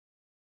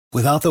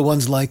Without the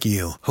ones like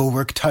you, who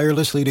work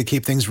tirelessly to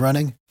keep things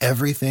running,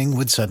 everything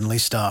would suddenly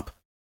stop.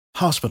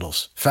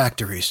 Hospitals,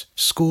 factories,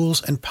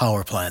 schools, and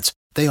power plants,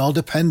 they all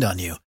depend on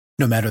you.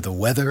 No matter the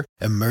weather,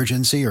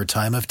 emergency, or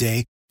time of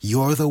day,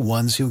 you're the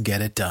ones who get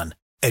it done.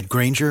 At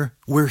Grainger,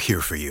 we're here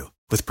for you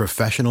with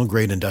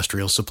professional-grade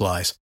industrial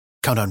supplies.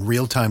 Count on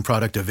real-time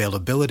product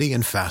availability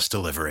and fast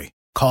delivery.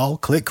 Call,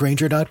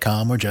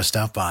 clickgrainger.com, or just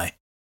stop by.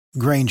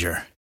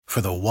 Grainger, for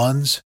the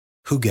ones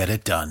who get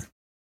it done.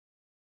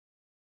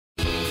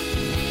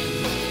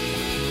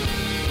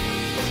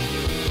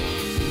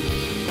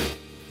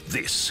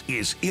 This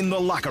is In the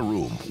Locker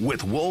Room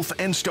with Wolf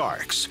and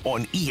Starks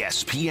on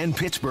ESPN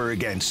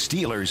Pittsburgh and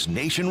Steelers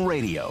Nation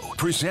Radio.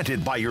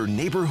 Presented by your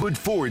neighborhood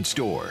Ford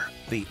store.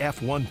 The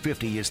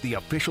F-150 is the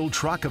official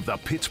truck of the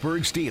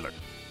Pittsburgh Steelers.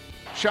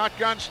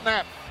 Shotgun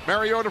snap.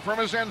 Mariota from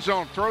his end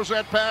zone throws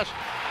that pass,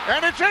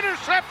 and it's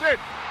intercepted.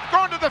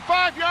 Going to the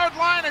 5-yard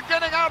line and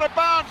getting out of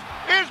bounds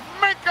is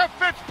Minkah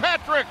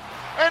Fitzpatrick,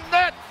 and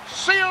that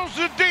seals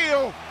the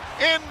deal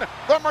in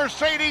the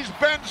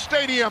Mercedes-Benz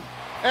Stadium.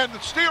 And the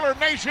Steeler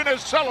Nation is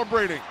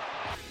celebrating.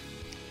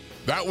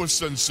 That was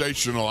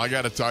sensational. I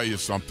got to tell you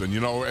something. You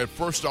know, at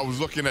first I was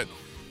looking at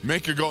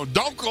Minkah going,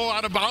 don't go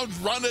out of bounds,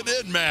 run it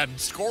in, man.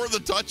 Score the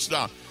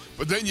touchdown.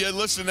 But then you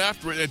listen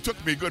after it. It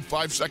took me a good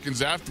 5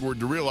 seconds afterward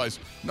to realize,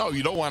 no,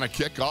 you don't want to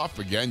kick off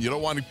again. You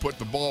don't want to put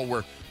the ball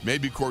where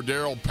maybe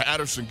Cordero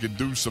Patterson could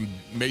do some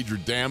major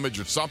damage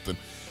or something.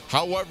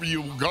 However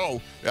you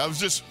go, I was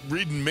just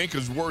reading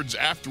Minkah's words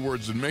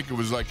afterwards, and Minkah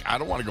was like, I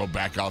don't want to go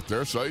back out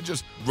there, so he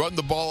just run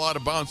the ball out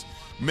of bounds.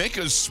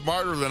 Minkah's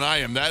smarter than I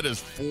am, that is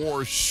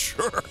for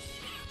sure.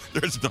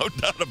 There's no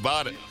doubt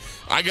about it.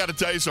 I got to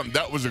tell you something,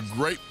 that was a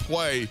great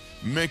play,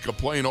 Minkah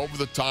playing over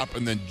the top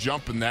and then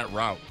jumping that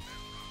route.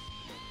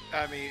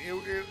 I mean,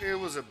 it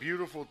was a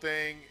beautiful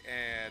thing,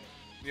 and,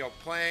 you know,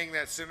 playing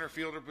that center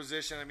fielder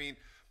position, I mean,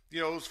 you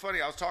know, it was funny.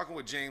 I was talking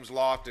with James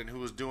Lofton, who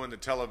was doing the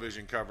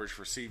television coverage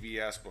for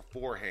CBS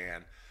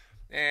beforehand,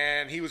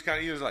 and he was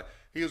going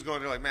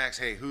to like, Max,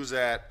 hey, who's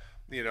that?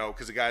 You know,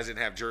 because the guys didn't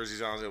have jerseys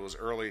on. It was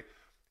early,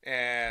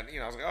 and you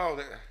know, I was like, oh,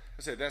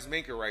 I said that's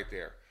Minkah right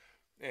there,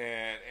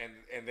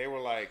 and they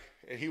were like,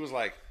 and he was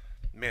like,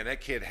 man, that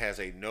kid has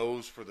a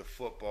nose for the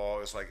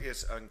football. It's like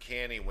it's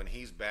uncanny when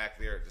he's back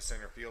there at the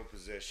center field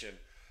position,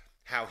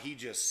 how he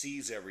just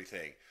sees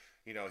everything.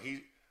 You know,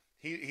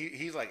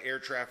 He's like air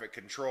traffic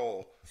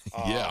control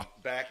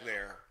back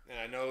there. And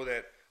I know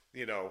that,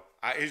 you know,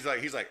 he's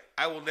like,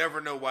 I will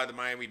never know why the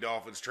Miami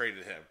Dolphins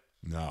traded him.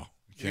 No.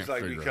 He's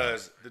like,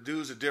 because the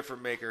dude's a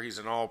different maker. He's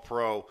an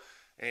all-pro.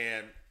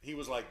 And he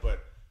was like,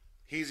 but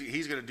he's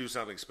going to do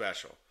something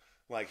special.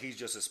 Like, he's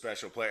just a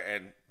special player.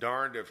 And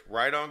darned if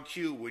right on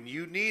cue, when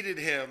you needed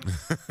him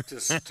to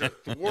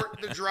thwart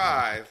the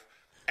drive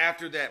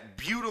after that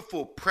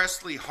beautiful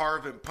Presley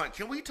Harvin punt.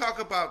 Can we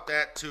talk about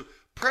that too?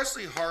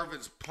 Presley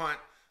Harvin's punt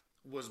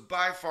was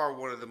by far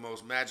one of the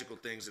most magical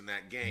things in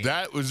that game.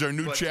 That was their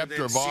new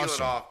chapter of awesome. Seal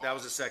it off, that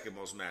was the second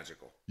most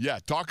magical. Yeah,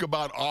 talk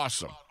about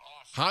awesome.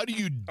 How do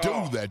you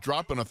do that,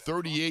 dropping a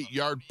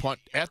 38-yard punt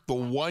at the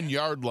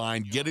 1-yard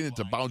line, getting it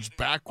to bounce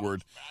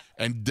backward,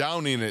 and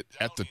downing it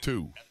at the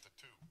 2?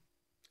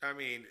 I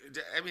mean,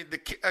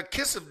 a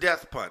kiss of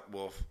death punt,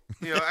 Wolf.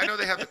 You know, I know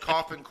they have the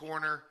coffin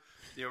corner,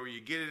 you know, where you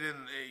get it in,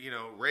 you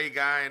know, Ray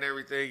Guy and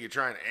everything. You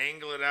try and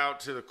angle it out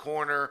to the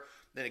corner.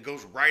 Then it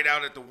goes right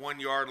out at the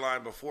 1-yard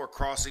line before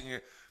crossing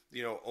it,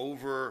 you know,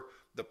 over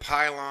the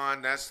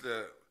pylon. That's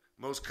the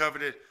most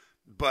coveted.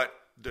 But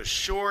the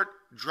short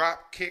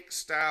drop kick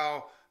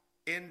style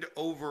end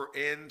over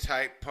end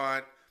type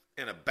punt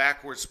in a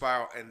backward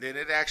spiral, and then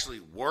it actually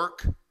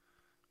work.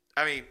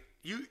 I mean,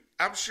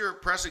 I'm sure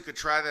Presley could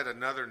try that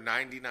another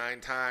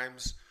 99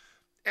 times,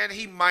 and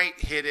he might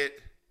hit it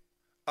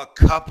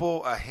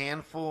a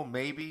handful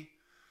maybe.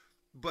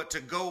 But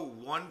to go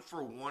 1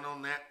 for 1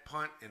 on that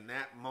punt in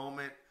that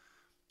moment,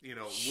 you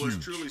know, was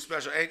truly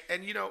special.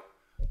 And you know,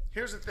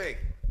 here's the thing.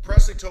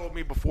 Presley told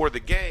me before the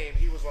game,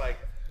 he was like,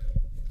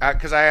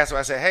 because I asked him,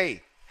 I said,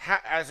 hey,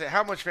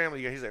 how much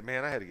family you got? He's like,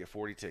 man, I had to get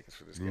 40 tickets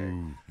for this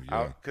game.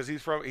 Because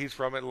he's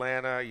from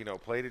Atlanta, you know,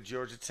 played at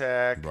Georgia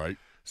Tech. Right.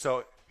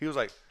 So he was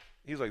like,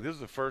 this is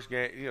the first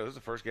game, you know, this is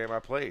the first game I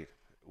played.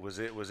 Was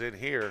in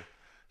here.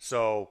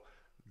 So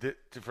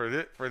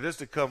for this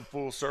to come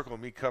full circle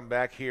and me come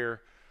back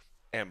here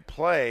and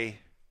play,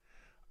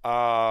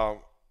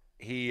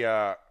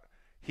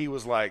 he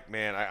was like,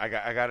 man, I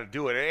got to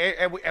do it.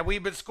 And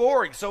we've been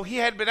scoring. So he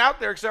hadn't been out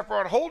there except for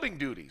on holding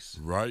duties.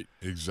 Right,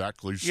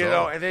 exactly so. You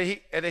know, and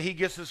then he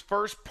gets his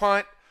first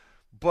punt.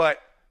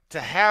 But to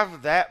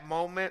have that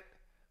moment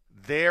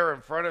there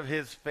in front of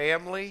his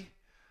family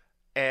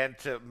and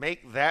to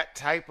make that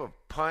type of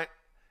punt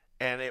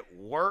and it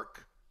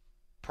work,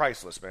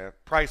 priceless, man.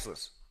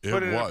 Priceless.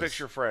 Put it in a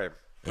picture frame.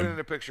 Put it in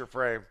a picture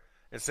frame.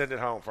 And send it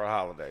home for a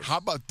holiday. How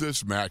about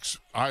this, Max?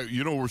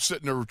 We're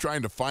sitting there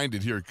trying to find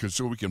it here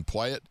so we can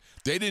play it.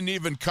 They didn't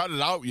even cut it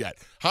out yet.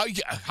 How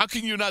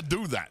can you not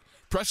do that?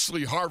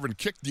 Presley Harvin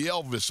kicked the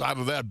Elvis out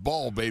of that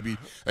ball, baby.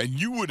 And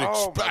you would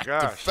expect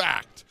the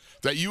fact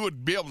that you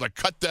would be able to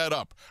cut that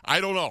up.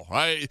 I don't know.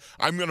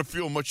 I'm going to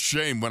feel much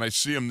shame when I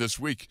see him this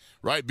week,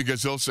 right?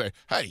 Because he'll say,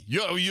 "Hey,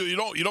 you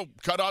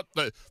don't cut out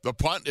the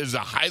punt as a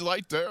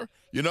highlight there."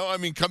 You know, I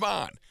mean, come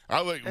on.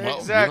 I'm like, well,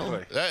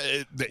 exactly.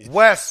 You know,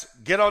 Wes,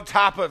 get on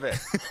top of it.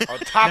 On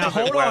top now, of it,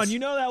 hold Wes. on. You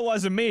know that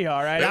wasn't me,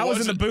 all right? I was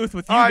in the booth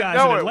with you I guys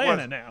know in it Atlanta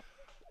wasn't. now.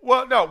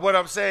 Well, no, what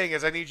I'm saying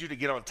is I need you to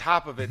get on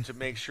top of it to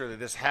make sure that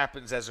this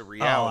happens as a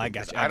reality. Oh, I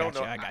got you. I don't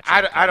know. I got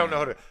you. I don't know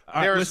how to.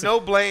 right, There is listen. no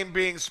blame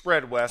being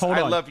spread, Wes. Hold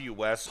I on. love you,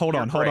 Wes. Hold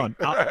You're on. great.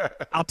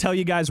 I'll tell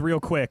you guys real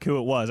quick who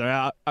it was.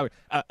 All right?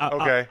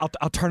 Okay.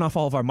 I'll turn off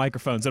all of our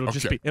microphones. It'll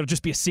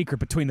just be a secret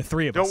between the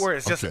three of us. Don't worry.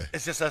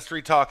 It's just us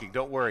three talking.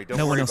 Don't worry. Don't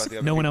No worry one about else. the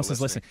other No one people else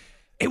is listening.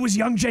 It was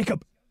young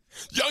Jacob.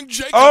 Young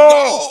Jacob.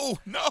 Oh!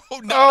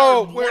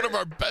 No, one of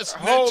our best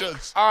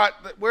ninjas. All right,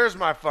 where's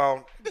my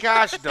phone?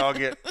 Gosh, dog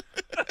it.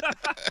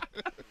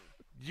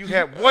 You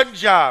had one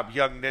job,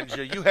 young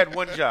ninja. You had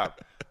one job.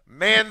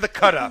 Man the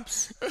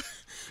cut-ups.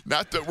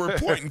 Not that we're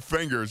pointing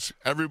fingers.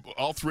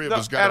 All three of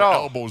us got at our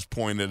all. elbows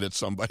pointed at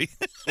somebody.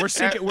 We're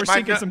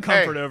seeking some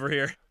comfort over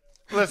here.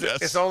 Listen,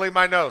 Yes. It's only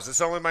my nose.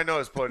 It's only my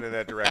nose pointing in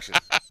that direction.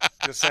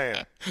 Just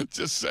saying.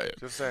 Just saying.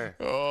 Just saying.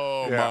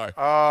 Oh, Yeah.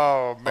 my.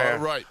 Oh, man.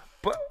 All right.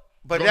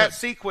 But Go that ahead.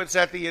 sequence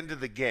at the end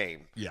of the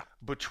game, Yeah.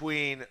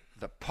 between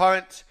the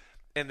punt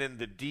and then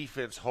the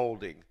defense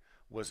holding,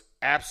 was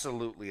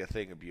absolutely a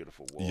thing of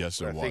beautiful, Wolf. Yes,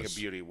 it a thing was. of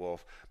beauty,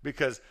 Wolf.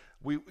 Because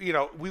we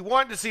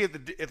wanted to see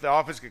if the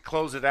offense could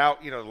close it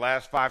out. The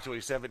last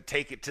 5:27,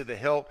 take it to the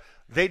hilt.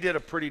 They did a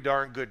pretty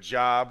darn good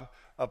job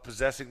of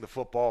possessing the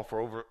football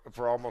for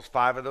almost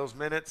 5 of those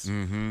minutes.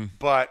 Mm-hmm.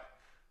 But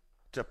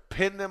to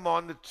pin them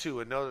on the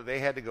 2 and know that they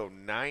had to go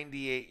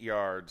 98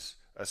 yards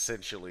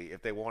essentially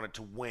if they wanted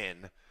to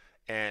win,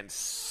 and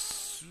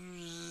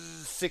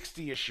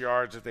 60-ish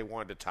yards if they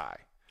wanted to tie.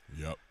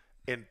 Yep.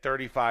 In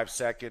 35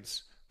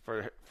 seconds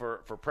for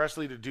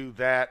Presley to do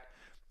that,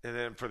 and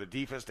then for the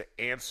defense to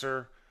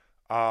answer,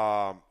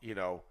 2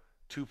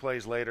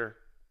 plays later,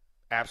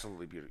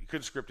 absolutely beautiful. You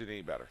couldn't script it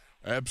any better.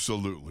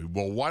 Absolutely.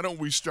 Well, why don't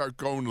we start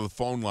going to the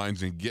phone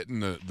lines and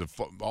getting the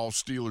all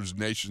Steelers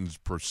Nation's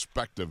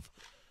perspective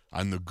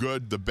on the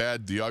good, the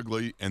bad, the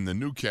ugly, and the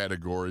new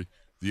category,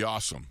 the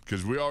awesome,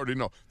 because we already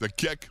know the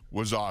kick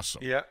was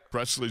awesome. Yeah.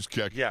 Presley's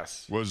kick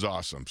Yes. was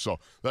awesome. So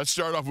let's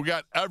start off. We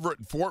got Everett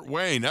in Fort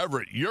Wayne.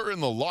 Everett, you're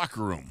in the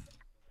locker room.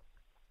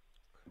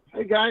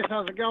 Hey, guys.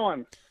 How's it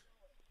going?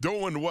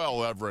 Doing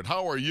well, Everett.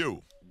 How are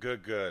you?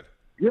 Good. Good.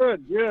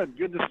 Good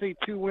to see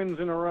 2 wins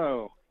in a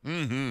row.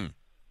 Mm-hmm.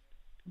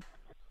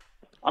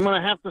 I'm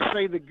going to have to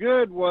say the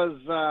good was,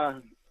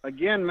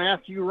 again,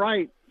 Matthew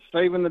Wright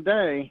saving the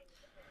day,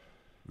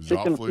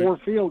 kicking 4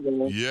 field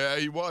goals. Yeah,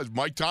 he was.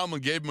 Mike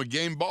Tomlin gave him a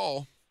game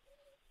ball.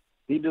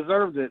 He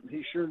deserved it.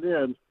 He sure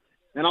did.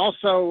 And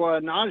also,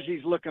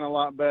 Najee's looking a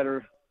lot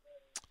better.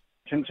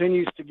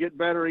 Continues to get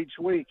better each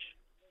week.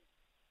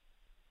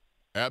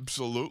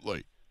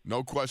 Absolutely.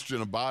 No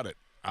question about it.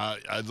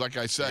 Like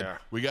I said,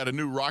 we got a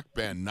new rock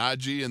band,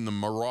 Najee and the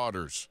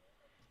Marauders.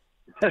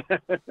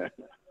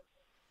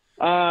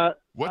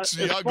 What's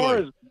the as far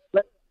ugly?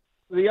 as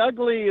the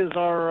ugly is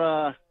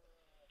our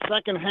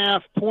second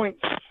half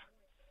points.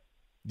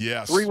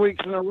 Yes. 3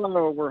 weeks in a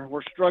row,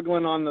 we're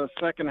struggling on the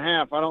second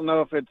half. I don't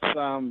know if it's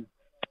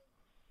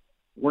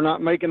we're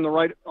not making the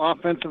right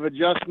offensive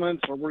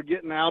adjustments, or we're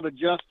getting out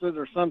adjusted,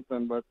 or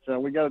something. But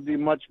we got to do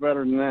much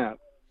better than that.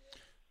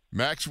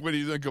 Max, what do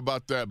you think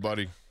about that,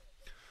 buddy?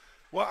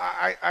 Well,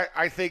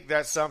 I think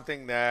that's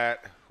something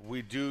that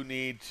we do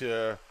need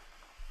to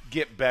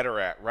get better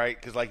at, right?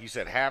 Because like you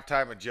said,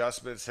 halftime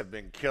adjustments have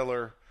been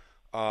killer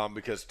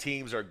because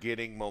teams are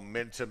getting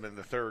momentum in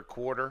the third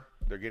quarter.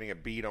 They're getting a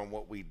beat on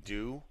what we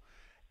do,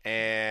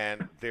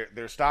 and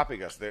they're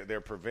stopping us.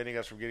 They're preventing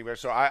us from getting better.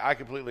 So I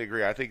completely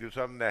agree. I think it's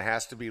something that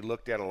has to be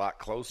looked at a lot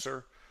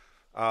closer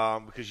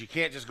because you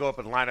can't just go up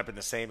and line up in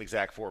the same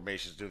exact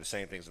formations, do the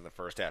same things in the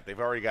first half. They've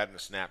already gotten a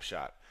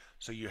snapshot.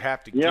 So you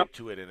have to get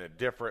to it in a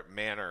different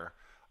manner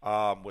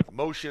with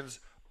motions,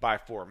 by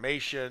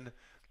formation,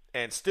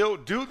 and still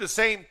do the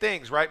same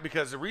things, right?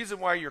 Because the reason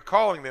why you're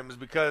calling them is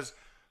because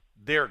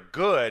they're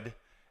good,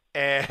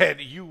 and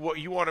you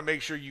want to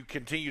make sure you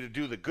continue to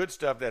do the good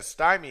stuff that's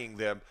stymieing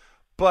them,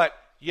 but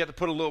you have to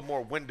put a little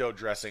more window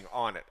dressing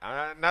on it.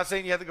 I'm not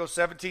saying you have to go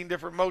 17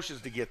 different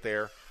motions to get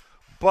there,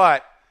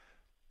 but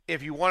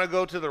if you want to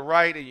go to the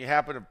right and you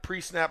happen to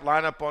pre-snap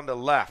line up on the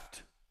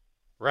left,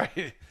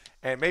 right,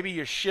 and maybe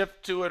you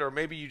shift to it, or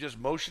maybe you just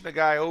motion the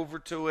guy over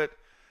to it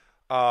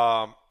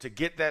to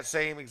get that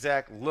same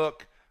exact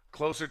look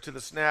closer to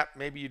the snap,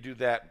 maybe you do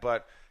that.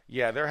 But,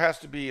 yeah, there has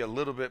to be a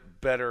little bit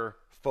better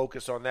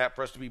focus on that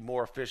for us to be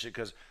more efficient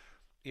because,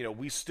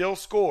 we still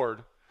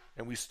scored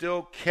and we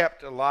still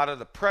kept a lot of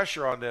the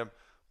pressure on them.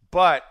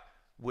 But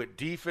with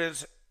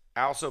defense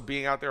also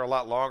being out there a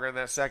lot longer in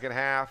that second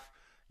half,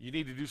 you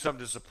need to do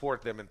something to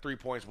support them, and 3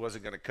 points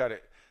wasn't going to cut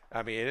it.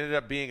 I mean, it ended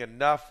up being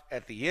enough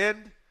at the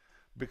end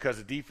because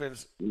the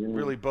defense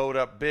really bowed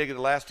up big in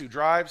the last 2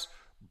 drives,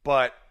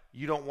 but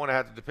you don't want to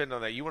have to depend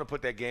on that. You want to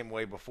put that game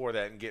away before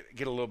that and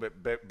get a little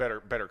bit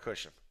better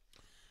cushion.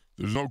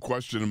 There's no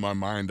question in my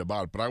mind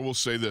about it. But I will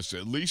say this.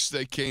 At least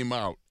they came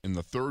out in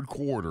the third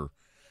quarter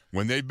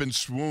when they've been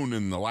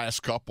swooning the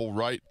last couple,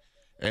 right?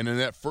 And in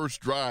that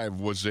first drive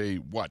was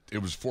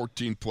it was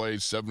 14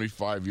 plays,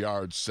 75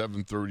 yards,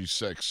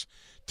 736,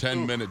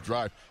 10-minute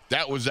drive.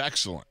 That was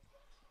excellent.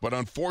 But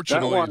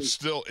unfortunately,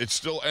 it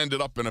still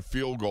ended up in a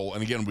field goal.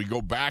 And again, we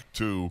go back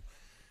to,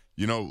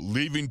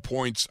 leaving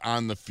points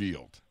on the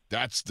field.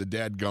 That's the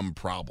dadgum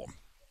problem.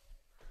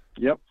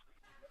 Yep.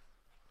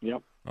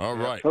 All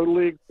right.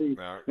 Totally agree.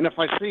 And if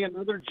I see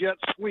another jet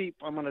sweep,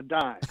 I'm going to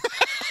die.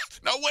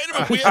 No, wait a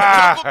minute. We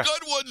had a couple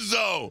good ones,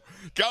 though.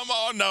 Come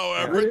on now,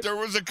 Everett. There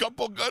was a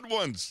couple good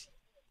ones.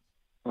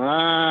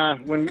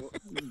 When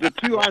the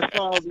two I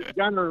saw that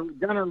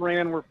Gunner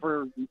ran were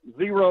for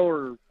 0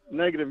 or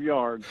negative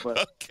yards. But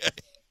okay.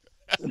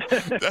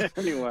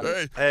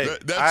 Anyway. Hey,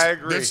 I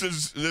agree. This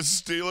is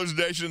Steelers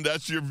Nation.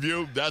 That's your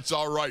view. That's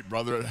all right,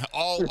 brother.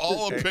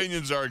 All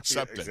opinions are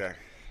accepted. Yeah,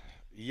 exactly.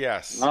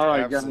 Yes. All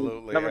right,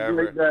 absolutely. Guys. Have a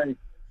great day.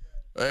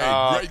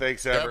 Hey, great.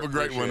 Thanks, Everett. Have a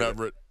great Appreciate one, it.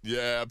 Everett.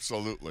 Yeah,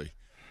 absolutely.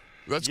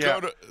 Let's go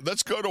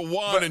to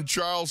Juan in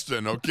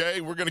Charleston, okay?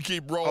 We're going to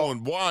keep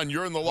rolling. Juan,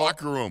 you're in the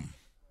locker room.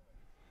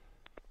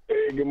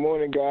 Hey, good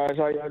morning, guys.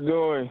 How y'all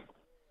doing?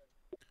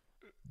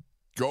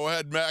 Go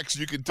ahead, Max.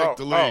 You can take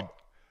the lead.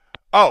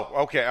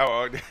 Okay.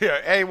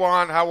 Hey,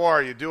 Juan, how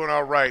are you? Doing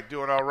all right.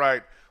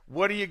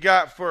 What do you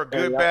got for a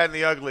good, bad, and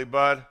the ugly,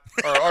 bud?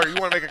 Or you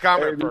want to make a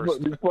comment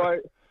first?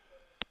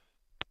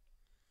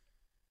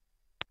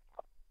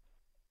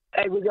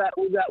 Hey, we got.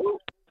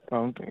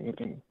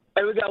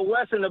 Hey, we got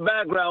Wes in the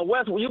background.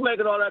 Wes, you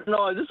making all that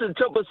noise? This is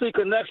Triple C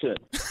Connection.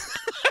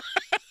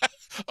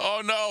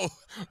 Oh no!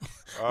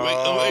 We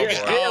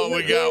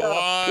got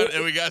Juan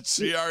and we got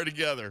CR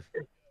together.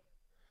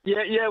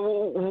 Yeah.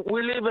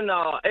 We're leaving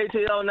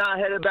ATL now,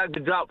 headed back to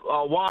drop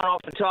Juan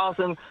off in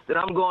Charleston. Then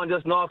I'm going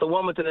just north of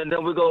Wilmington, and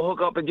then we go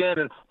hook up again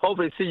and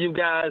hopefully see you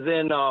guys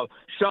in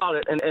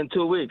Charlotte in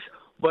 2 weeks.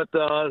 But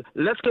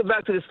let's get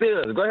back to the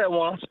Steelers. Go ahead,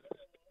 Juan.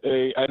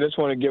 Hey, I just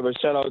want to give a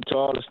shout out to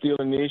all the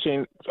Steeler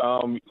Nation,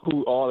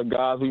 all the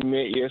guys we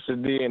met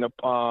yesterday at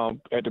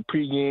the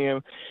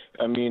pregame.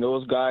 I mean,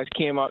 those guys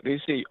came out.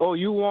 They say, "Oh,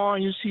 you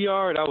won, you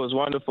CR." That was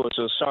wonderful.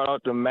 So shout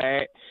out to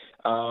Matt,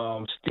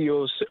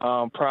 Steele's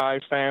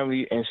Pride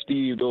family, and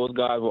Steve. Those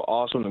guys were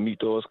awesome to meet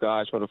those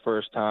guys for the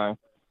first time.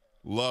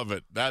 Love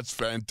it. That's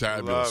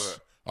fantabulous. Love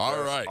it.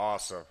 All right.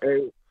 Awesome.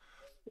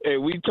 Hey,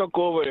 we took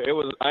over. It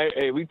was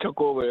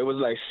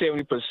like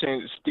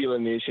 70% Steeler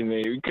Nation.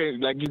 We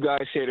couldn't, like you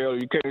guys said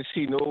earlier, you couldn't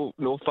see no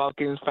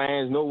Falcons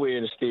fans nowhere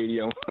in the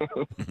stadium.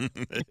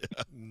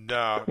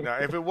 No.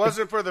 If it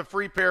wasn't for the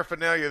free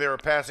paraphernalia they were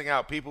passing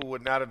out, people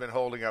would not have been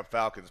holding up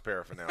Falcons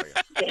paraphernalia.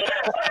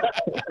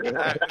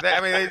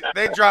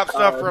 They dropped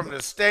stuff from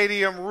the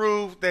stadium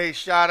roof. They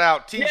shot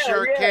out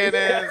T-shirt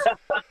cannons.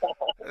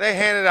 They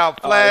handed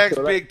out flags.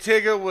 Big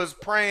Tigger was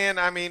praying.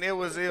 I mean, it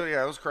was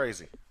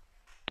crazy.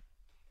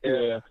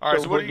 Yeah. All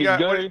right, so what do you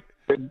got? Let's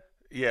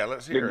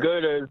hear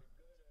it.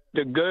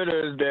 The good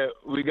is that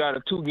we got a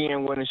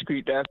 2-game winning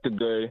streak. That's the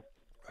good.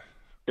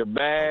 The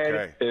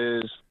bad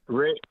is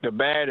red. The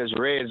bad is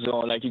red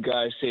zone, like you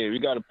guys said. We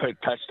got to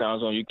put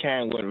touchdowns on. You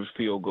can't win with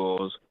field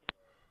goals.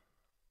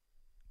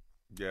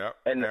 Yeah.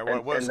 And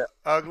what's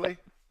ugly?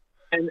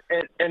 And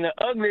the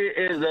ugly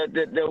is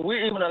that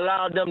we even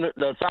allowed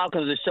the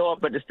Falcons to show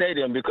up at the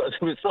stadium because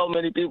there were so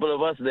many people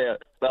of us there.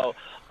 So,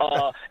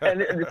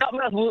 and something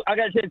else, I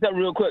got to say something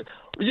real quick.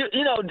 You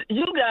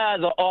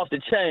guys are off the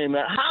chain,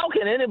 man. How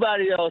can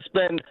anybody else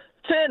spend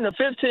 10 to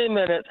 15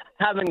 minutes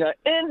having an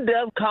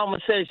in-depth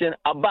conversation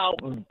about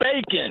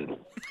bacon?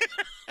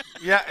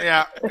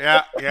 Yeah.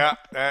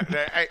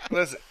 Hey,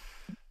 listen.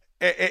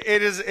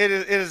 It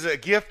is a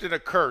gift and a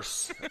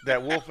curse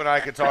that Wolf and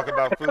I can talk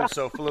about food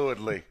so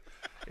fluidly.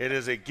 It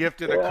is a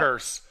gift and a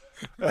curse.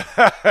 and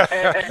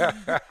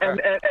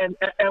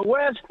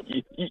Wes,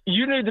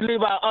 you need to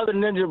leave our other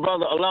ninja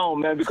brother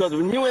alone, man, because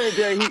when you ain't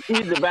there,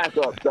 he's the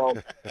backup. So,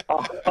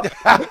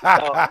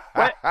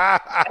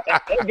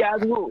 hey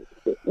guys,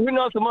 we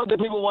know some other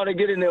people want to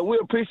get in there. We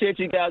appreciate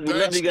you guys. We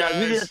love you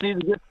guys.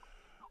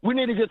 We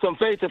need to get some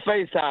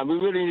face-to-face time. We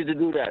really need to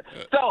do that.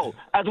 So,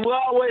 as we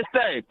always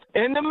say,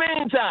 in the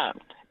meantime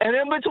and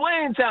in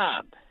between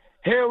time,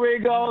 here we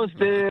go,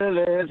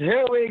 Steelers.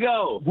 Here we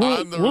go.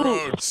 On the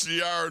road,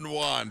 CR and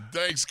Juan.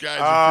 Thanks,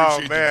 guys.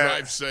 Appreciate you.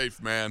 Drive safe,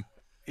 man.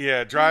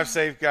 Yeah, drive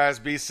safe, guys.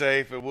 Be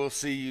safe, and we'll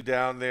see you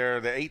down there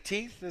the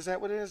 18th. Is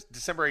that what it is?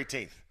 December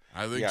 18th.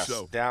 I think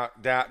so. Down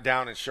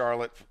in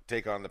Charlotte,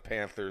 take on the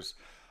Panthers.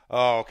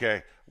 Oh,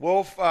 okay.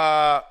 Wolf,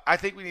 I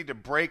think we need to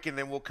break, and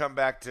then we'll come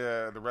back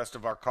to the rest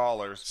of our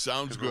callers.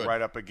 Sounds good. We're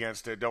right up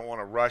against it. Don't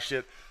want to rush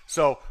it.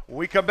 So when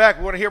we come back,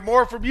 we want to hear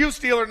more from you,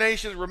 Steeler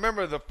Nation.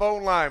 Remember the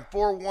phone line,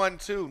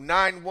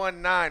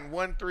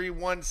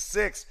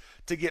 412-919-1316,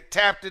 to get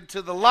tapped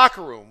into the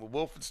locker room with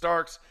Wolf and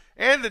Starks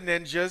and the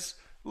Ninjas.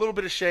 A little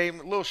bit of shame,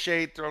 a little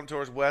shade thrown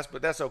towards West,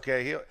 but that's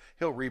okay.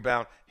 He'll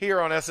rebound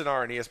here on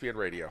SNR and ESPN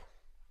Radio.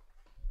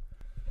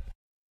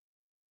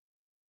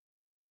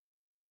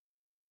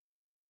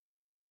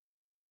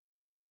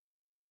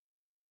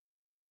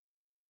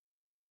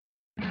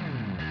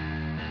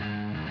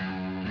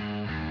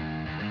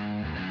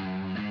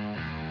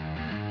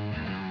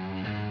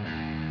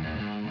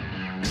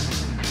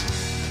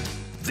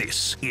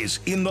 This is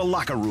In the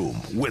Locker Room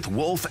with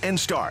Wolf and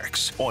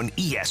Starks on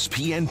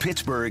ESPN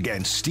Pittsburgh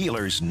and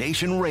Steelers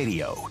Nation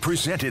Radio.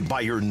 Presented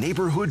by your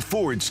neighborhood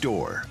Ford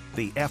store.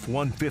 The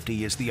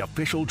F-150 is the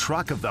official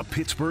truck of the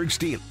Pittsburgh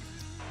Steelers.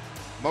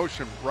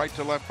 Motion right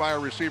to left by a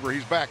receiver.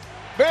 He's back.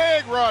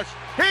 Big rush.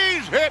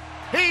 He's hit.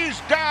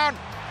 He's down.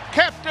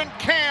 Captain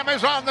Cam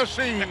is on the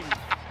scene.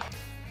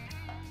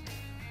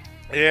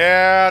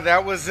 Yeah,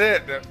 that was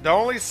it. The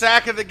only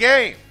sack of the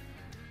game.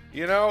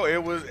 You know,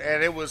 it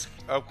was,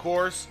 of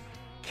course,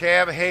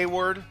 Cam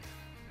Hayward.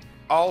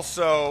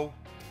 Also,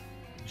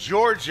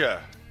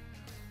 Georgia,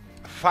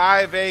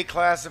 5A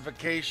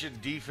classification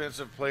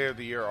Defensive Player of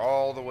the Year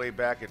all the way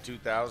back in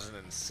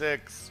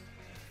 2006.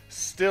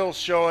 Still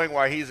showing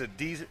why he's a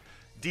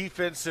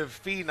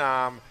defensive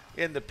phenom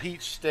in the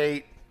Peach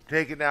State,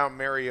 taking down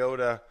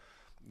Mariota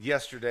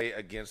yesterday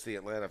against the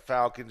Atlanta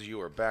Falcons. You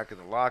are back in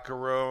the locker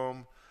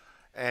room.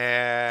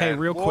 And hey,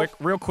 real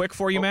quick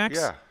for you, Max.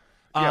 Yeah.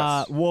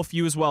 Yes. Wolf,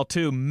 you as well,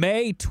 too.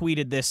 May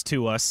tweeted this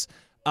to us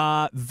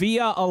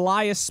via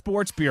Elias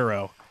Sports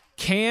Bureau.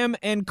 Cam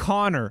and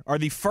Connor are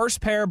the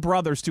first pair of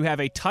brothers to have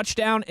a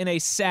touchdown and a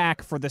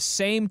sack for the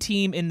same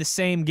team in the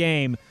same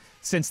game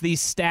since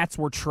these stats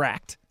were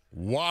tracked.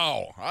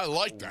 Wow, I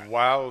like that.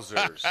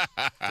 Wowzers.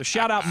 So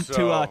shout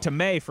out to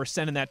May for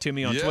sending that to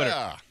me on Twitter.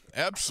 Yeah,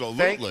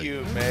 absolutely. Thank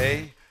you,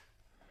 May.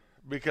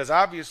 Because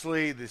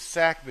obviously the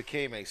sack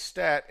became a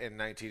stat in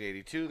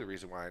 1982. The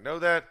reason why I know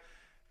that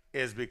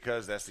is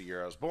because that's the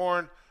year I was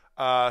born.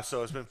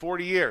 So it's been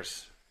 40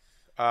 years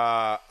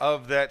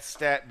of that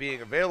stat being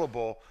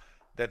available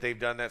that they've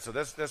done that. So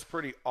that's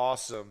pretty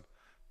awesome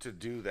to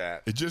do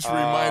that. It just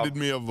reminded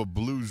me of a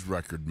blues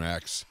record,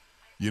 Max.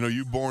 You know,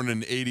 you born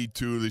in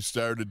 82. They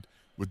started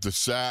with the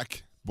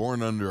sack,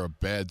 born under a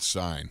bad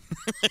sign.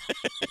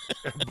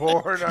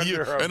 Born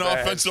under a an bad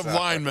offensive sign.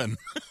 lineman.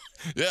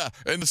 Yeah,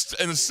 and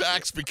the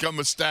sacks become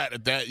a stat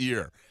at that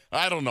year.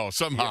 I don't know.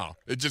 Somehow.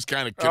 It just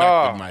kind of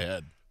connected in my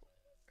head.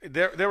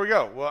 There we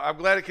go. Well, I'm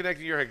glad it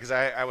connected in your head because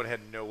I would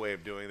have had no way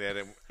of doing that.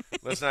 And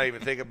let's not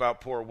even think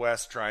about poor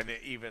Wes trying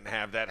to even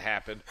have that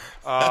happen.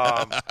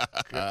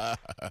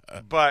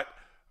 But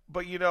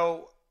you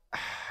know,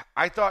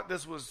 I thought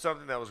this was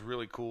something that was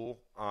really cool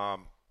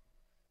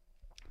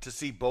to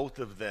see both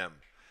of them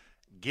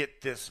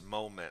get this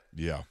moment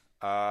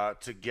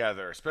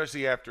together,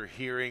 especially after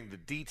hearing the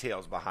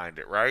details behind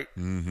it, right?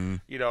 Mm-hmm.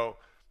 You know,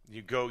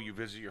 you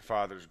visit your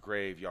father's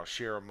grave, y'all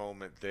share a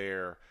moment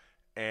there,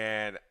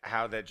 and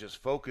how that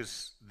just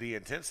focused the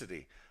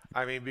intensity.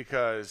 I mean,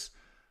 because,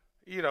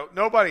 you know,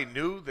 nobody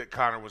knew that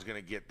Connor was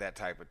going to get that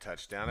type of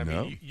touchdown. I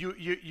mean,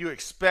 you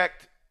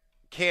expect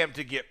Cam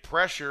to get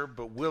pressure,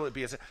 but will it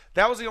be a sack?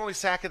 That was the only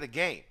sack of the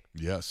game.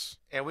 Yes.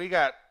 And we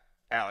got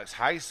Alex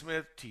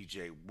Highsmith,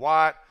 T.J.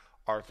 Watt,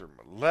 Arthur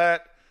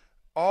Millette,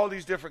 all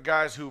these different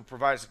guys who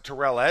provide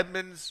Terrell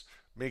Edmonds,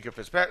 Minka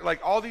Fitzpatrick,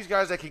 like all these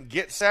guys that can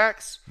get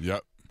sacks.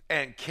 Yep.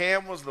 And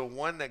Cam was the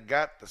one that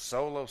got the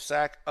solo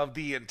sack of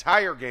the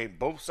entire game,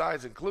 both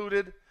sides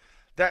included.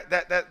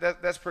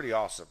 That's pretty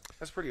awesome.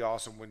 That's pretty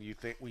awesome when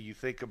you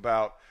think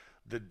about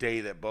the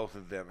day that both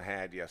of them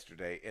had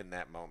yesterday in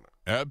that moment.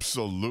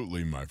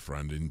 Absolutely, my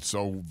friend, and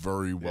so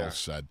very well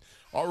said.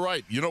 All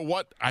right, you know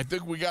what? I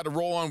think we got to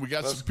roll on. We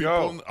got some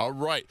people. All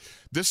right,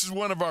 this is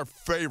one of our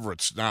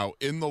favorites now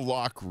in the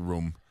locker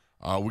room.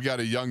 We got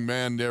a young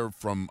man there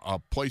from a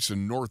place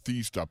in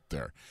Northeast up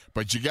there.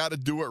 But you got to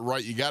do it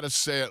right. You got to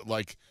say it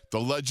like the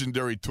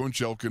legendary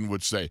Tunchilkin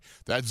would say.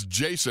 That's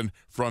Jason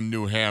from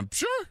New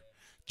Hampshire.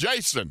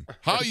 Jason,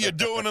 how you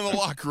doing in the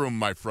locker room,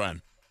 my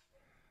friend?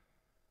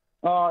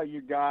 Oh,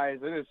 you guys,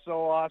 it is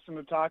so awesome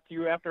to talk to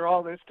you after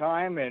all this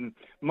time, and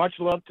much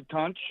love to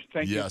Tunch.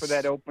 Thank you for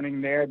that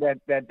opening there.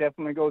 That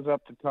definitely goes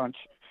up to Tunch.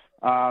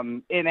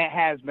 And it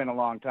has been a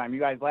long time. You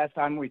guys, last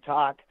time we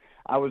talked,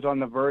 I was on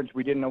the verge.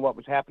 We didn't know what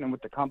was happening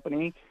with the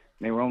company.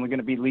 They were only going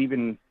to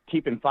be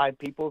keeping 5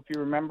 people, if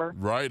you remember.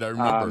 Right, I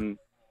remember.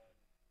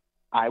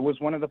 I was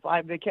one of the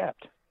 5 they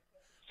kept.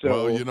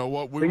 So well, you know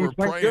what? We were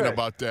praying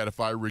about that, if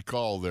I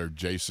recall there,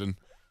 Jason.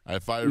 And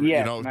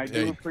I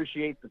do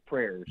appreciate the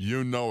prayers.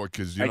 You know it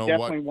because you know what? I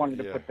definitely wanted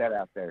to put that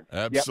out there.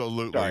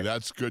 Absolutely. Yep.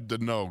 That's good to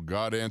know.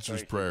 God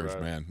answers prayers,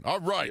 man.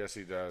 All right. Yes,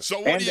 he does. So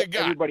what do you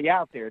got? Everybody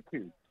out there,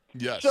 too.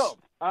 Yes. So,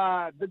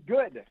 the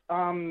good.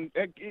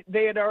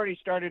 They had already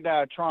started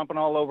tromping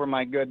all over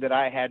my good that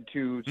I had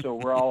too, so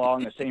we're all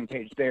on the same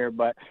page there.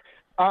 But,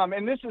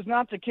 and this is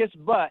not to kiss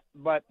butt,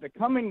 but the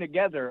coming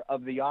together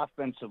of the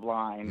offensive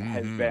line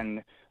has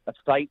been a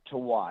sight to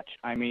watch.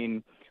 I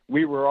mean,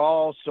 we were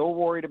all so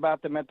worried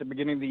about them at the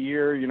beginning of the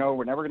year. You know,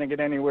 we're never going to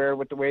get anywhere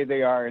with the way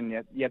they are,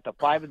 and yet the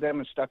 5 of them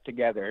have stuck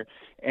together.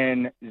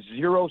 And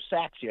 0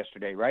 sacks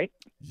yesterday, right?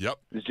 Yep.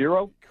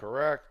 0?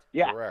 Correct.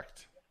 Yeah.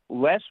 Correct.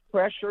 Less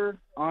pressure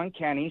on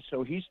Kenny,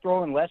 so he's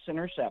throwing less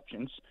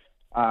interceptions.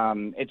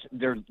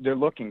 They're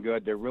looking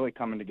good. They're really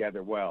coming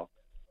together well.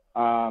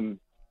 The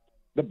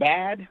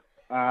bad,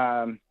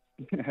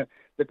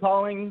 the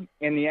calling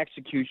and the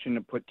execution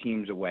to put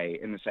teams away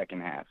in the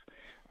second half.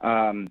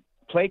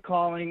 Play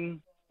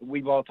calling,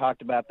 we've all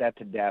talked about that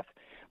to death.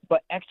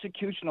 but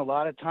execution a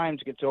lot of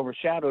times gets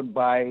overshadowed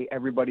by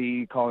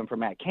everybody calling for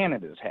Matt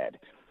Canada's head.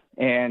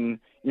 And,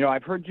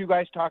 I've heard you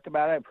guys talk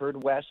about it. I've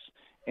heard Wes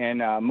and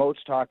Moats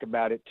talk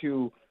about it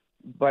too,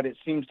 but it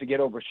seems to get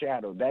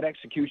overshadowed. That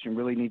execution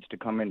really needs to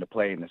come into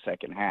play in the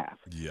second half.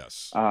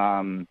 Yes.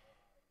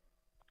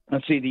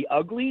 Let's see, the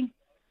ugly,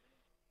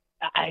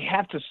 I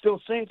have to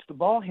still say it's the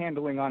ball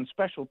handling on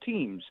special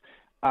teams.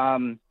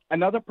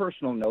 Another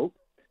personal note,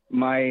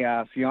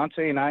 my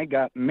fiance and I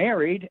got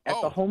married at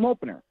the home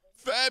opener.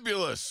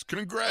 Fabulous.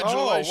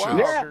 Congratulations. Oh, wow.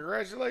 Yeah.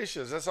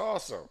 Congratulations. That's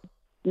awesome.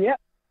 Yeah.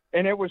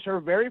 And it was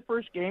her very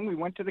first game. We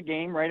went to the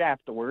game right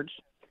afterwards,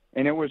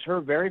 and it was her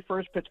very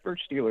first Pittsburgh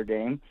Steelers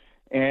game.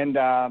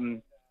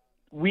 And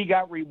we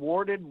got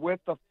rewarded with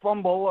the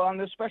fumble on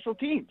the special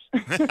teams.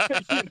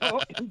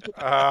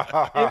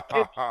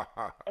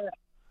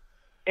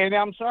 And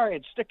I'm sorry,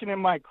 it's sticking in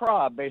my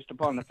craw based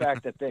upon the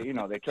fact that they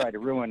try to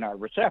ruin our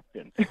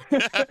reception.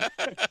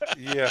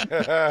 Yeah.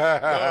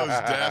 Those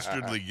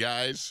dastardly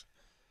guys.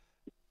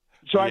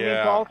 So, I mean,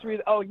 all three.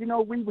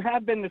 We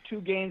have been to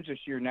 2 games this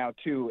year now,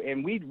 too,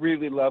 and we'd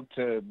really love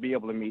to be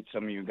able to meet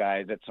some of you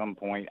guys at some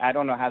point. I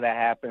don't know how that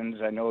happens.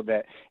 I know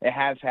that it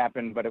has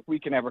happened, but if we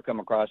can ever come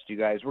across you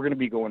guys, we're going to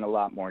be going to a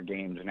lot more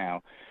games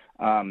now.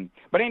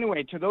 But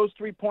anyway, to those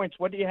 3 points,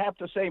 what do you have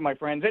to say, my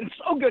friends? And it's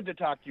so good to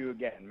talk to you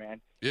again, man.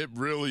 It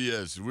really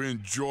is. We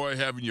enjoy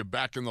having you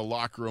back in the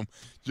locker room.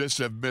 Just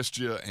have missed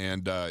you,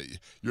 and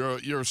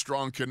you're a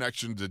strong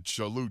connection to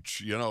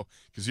Chaluch,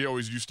 because he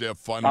always used to have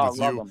fun with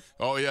you. Him.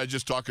 Oh, yeah,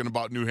 just talking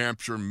about New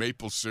Hampshire and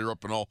maple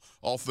syrup and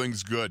all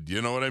things good.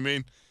 You know what I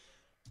mean?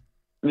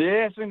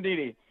 Yes,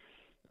 indeedy.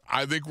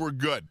 I think we're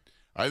good.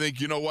 I think,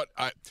 you know what?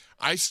 I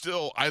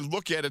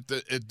look at it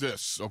at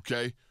this,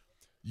 okay?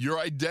 Your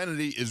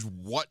identity is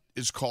what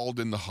is called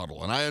in the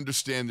huddle. And I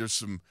understand there's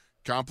some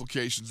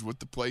complications with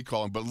the play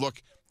calling, but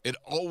look, it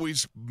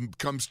always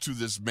comes to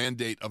this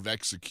mandate of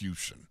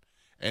execution.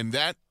 And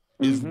that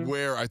is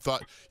where I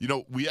thought,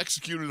 we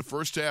executed the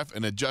first half,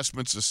 and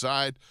adjustments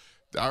aside,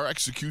 our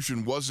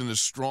execution wasn't as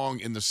strong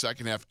in the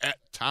second half at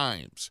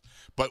times.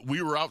 But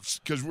we were out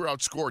because we were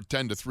outscored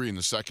 10-3 in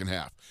the second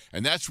half.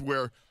 And that's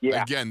where,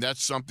 again,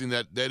 that's something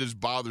that is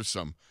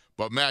bothersome.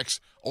 But, Max,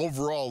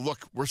 overall,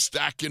 look, we're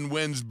stacking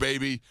wins,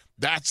 baby.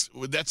 That's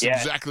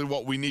exactly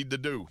what we need to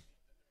do.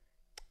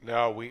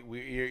 No,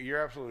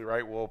 you're absolutely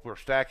right, Wolf. We're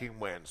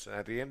stacking wins. And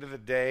at the end of the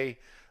day,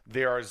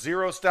 there are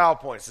 0 style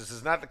points. This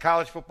is not the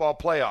college football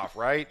playoff,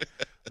 right?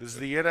 This is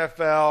the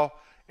NFL,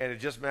 and it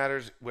just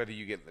matters whether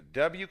you get in the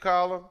W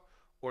column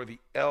or the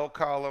L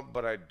column.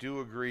 But I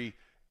do agree,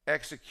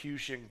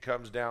 execution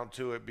comes down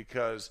to it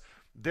because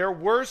there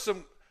were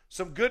some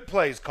good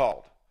plays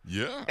called.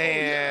 Yeah.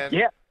 And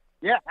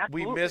yeah,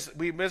 absolutely.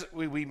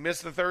 we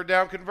missed the third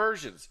down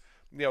conversions.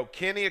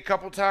 Kenny a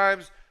couple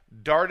times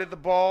darted the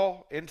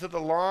ball into the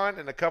lawn,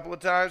 and a couple of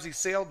times he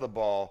sailed the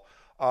ball.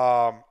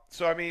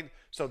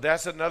 So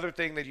that's another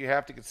thing that you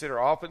have to consider.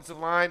 Offensive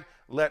line,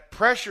 let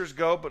pressures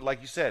go, but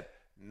like you said,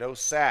 no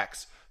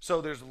sacks.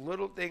 So there's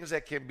little things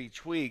that can be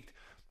tweaked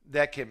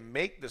that can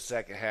make the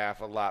second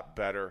half a lot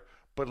better.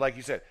 But like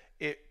you said,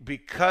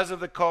 because of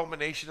the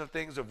culmination of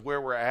things of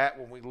where we're at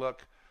when we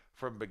look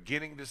from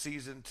beginning the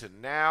season to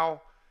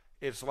now,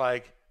 it's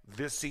like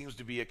this seems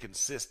to be a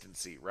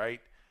consistency,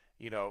 right?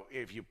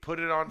 If you put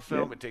it on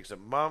film, it takes a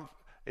month.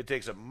 It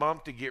takes a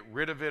month to get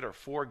rid of it, or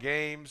 4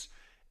 games,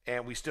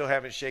 and we still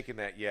haven't shaken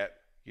that yet.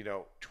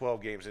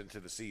 12 games into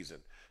the season.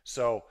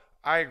 So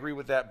I agree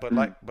with that. But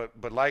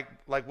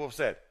like Wolf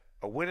said,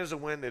 a win is a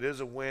win. It is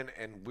a win,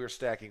 and we're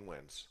stacking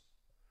wins.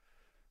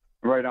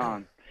 Right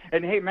on.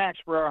 And hey, Max,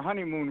 for our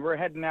honeymoon, we're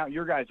heading out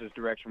your guys'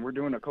 direction. We're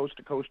doing a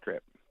coast-to-coast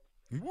trip.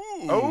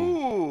 Ooh.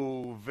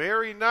 Oh,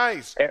 very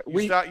nice.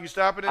 You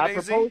stopping in I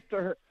AZ? proposed to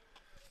her.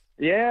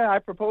 Yeah, I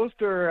proposed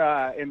to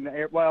her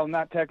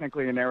not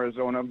technically in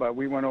Arizona, but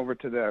we went over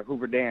to the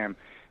Hoover Dam,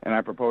 and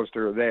I proposed to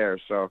her there.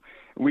 So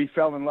we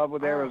fell in love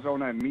with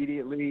Arizona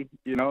immediately,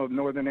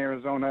 northern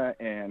Arizona,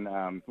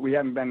 and we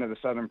haven't been to the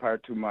southern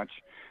part too much,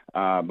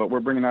 but we're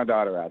bringing our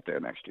daughter out there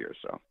next year.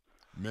 So,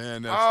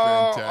 man, that's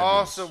fantastic.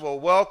 Awesome. Well,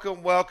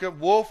 welcome.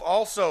 Wolf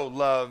also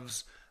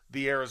loves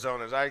the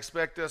Arizonas. I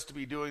expect us to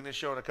be doing this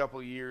show in a couple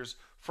of years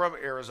from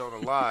Arizona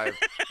Live.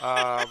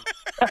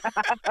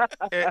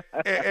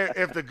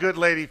 If the good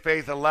lady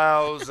Faith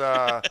allows,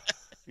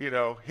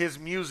 his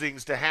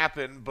musings to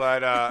happen.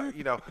 But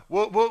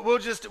we'll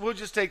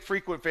just take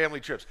frequent family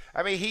trips.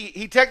 I mean,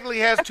 he technically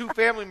has 2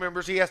 family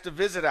members he has to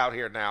visit out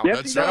here now. Yes,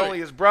 that's not right. only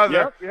his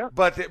brother, Yep.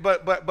 but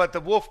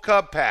the Wolf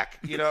Cub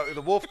pack.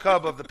 The Wolf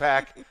Cub of the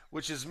pack,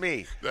 which is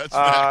me. That's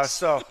nice.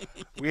 So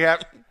we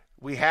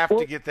have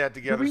to get that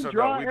together. Do we So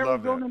draw we'd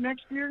love Arizona that.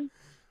 next year?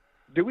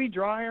 Do we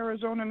draw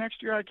Arizona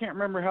next year? I can't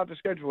remember how the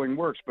scheduling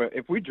works, but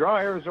if we draw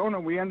Arizona,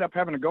 we end up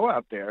having to go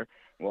out there.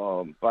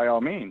 Well, by all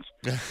means,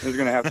 there's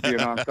going to have to be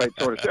an on-site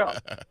sort of show.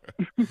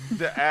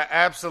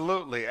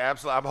 Absolutely. I'm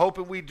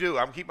hoping we do.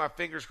 I'm keeping my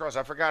fingers crossed.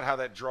 I forgot how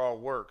that draw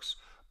works,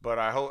 But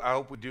I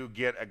hope we do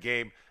get a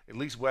game at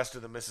least west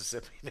of the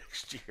Mississippi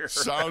next year.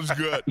 Sounds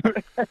good.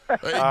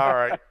 Hey, all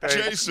right, thanks.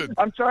 Jason.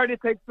 I'm sorry to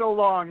take so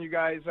long, you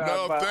guys.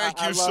 No, but thank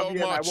you I love so you,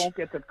 much. And I won't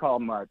get to call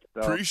much.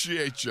 So.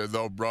 Appreciate you,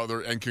 though,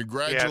 brother, and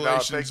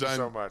congratulations thank you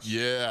so much.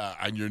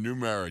 on your new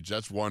marriage.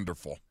 That's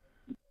wonderful.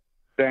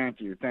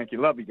 Thank you.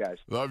 Love you guys.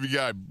 Love you,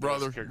 guy,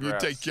 brother. Yes, you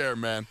take care,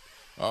 man.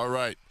 All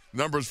right.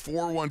 Number's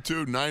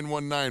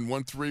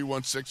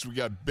 412-919-1316. We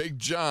got Big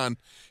John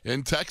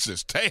in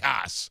Texas.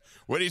 Tejas.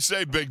 What do you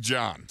say, Big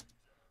John?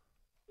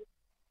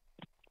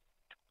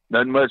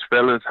 Nothing much,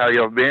 fellas. How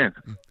y'all been?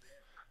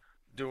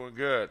 Doing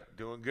good.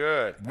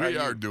 We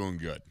are doing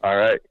good. All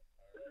right.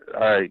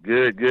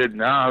 Good.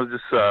 Now, I was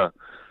just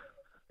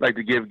like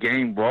to give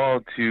game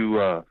ball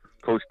to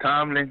Coach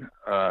Tomlin.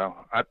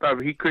 I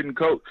thought he couldn't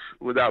coach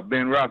without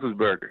Ben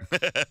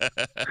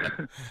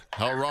Roethlisberger.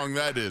 How wrong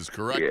that is,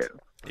 correct? Yeah.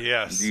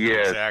 Yes.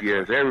 Exactly.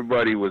 Yes.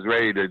 Everybody was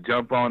ready to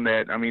jump on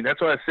that. I mean,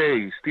 that's what I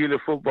say. Steeler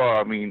football,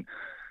 I mean,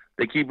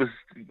 they keep us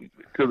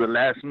to the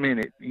last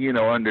minute,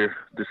 under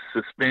the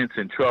suspense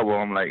and trouble.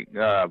 I'm like,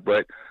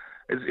 but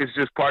it's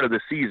just part of the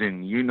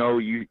season.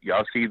 Y'all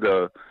see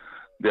the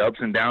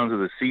ups and downs of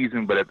the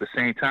season, but at the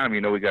same time,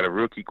 we got a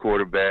rookie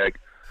quarterback.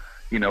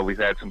 We've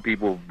had some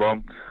people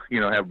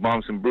have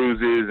bumps and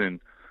bruises and,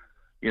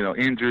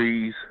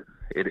 injuries.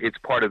 It's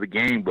part of the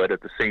game, but at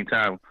the same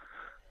time,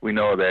 we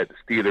know that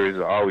Steelers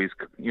are always,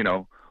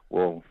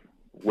 will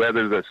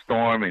weather the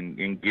storm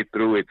and get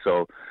through it.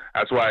 So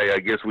that's why I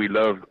guess we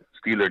love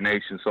Steeler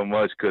Nation so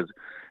much, because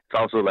it's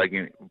also like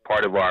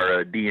part of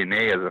our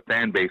DNA as a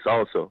fan base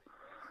also.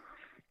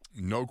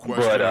 No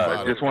question but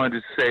about just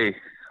wanted to say,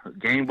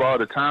 game ball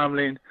to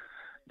Tomlin,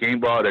 game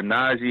ball to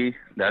Najee.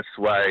 That's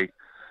why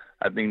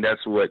I think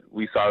that's what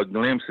we saw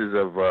glimpses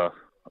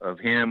of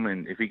him,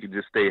 and if he could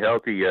just stay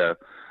healthy, I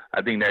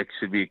think that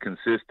should be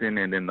consistent.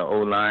 And then the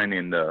O-line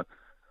and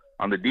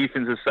on the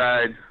defensive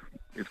side,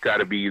 it's got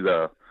to be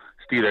the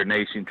Steeler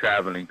Nation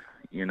traveling.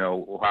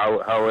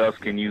 How else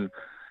can you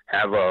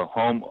have a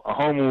home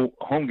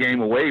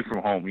game away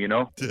from home? When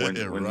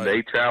right.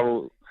 they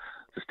travel,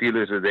 the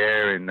Steelers are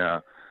there, and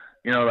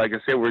like I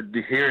said, we're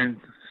here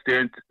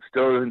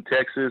still in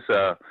Texas.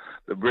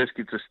 The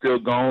briskets are still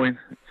going.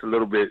 It's a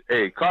little bit.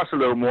 Hey, it costs a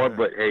little more,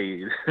 but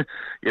hey,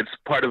 it's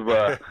part of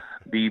the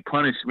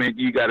punishment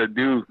you got to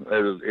do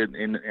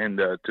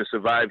to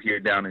survive here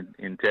down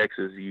in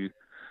Texas. You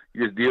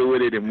just deal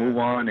with it and move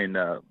on. And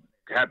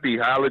happy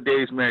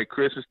holidays, Merry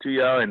Christmas to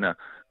y'all, and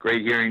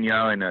great hearing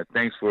y'all. And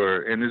thanks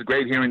and it's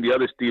great hearing the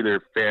other Steeler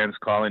fans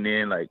calling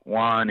in, like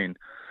Juan and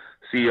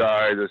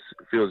CR. This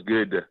feels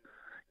good to,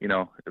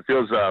 it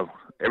feels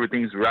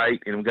everything's right,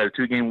 and we got a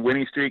 2-game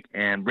winning streak.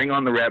 And bring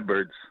on the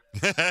Ratbirds.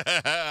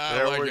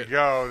 There we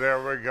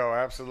go.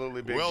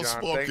 Absolutely, Big well John.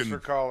 Spoken. Thanks for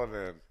calling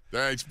in.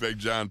 Thanks, Big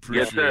John.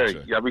 Appreciate yes, sir.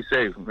 you. Y'all be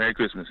safe. Merry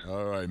Christmas.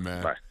 All right,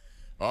 man. Bye.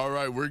 All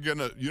right, we're going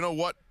to – you know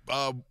what?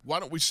 Why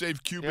don't we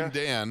save Cuban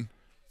Dan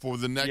for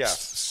the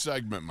next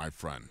segment, my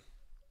friend?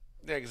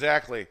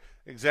 Exactly.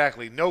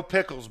 No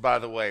pickles, by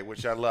the way,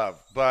 which I love.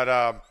 But,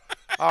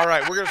 all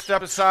right, we're going to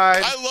step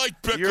aside. I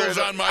like pickles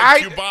on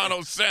my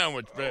Cubano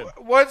sandwich, man.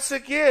 Once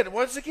again,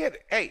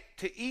 hey,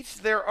 to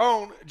each their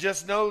own.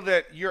 Just know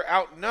that you're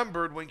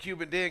outnumbered when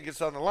Cuban Dan gets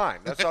on the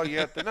line. That's all you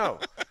have to know.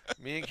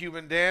 Me and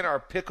Cuban Dan are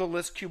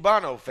pickleless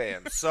Cubano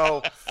fans.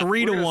 So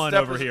 3-1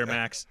 over here,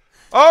 Max.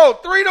 Oh,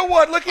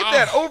 3-1. Look at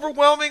that.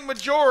 Overwhelming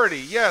majority.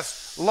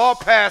 Yes. Law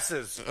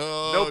passes.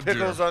 No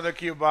pickles on the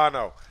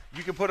Cubano.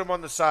 You can put them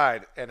on the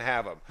side and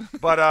have them.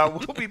 But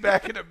we'll be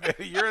back in a minute.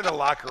 You're in the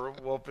locker room,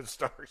 Wolf and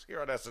Starks,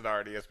 here on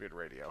SNR and ESPN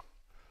Radio.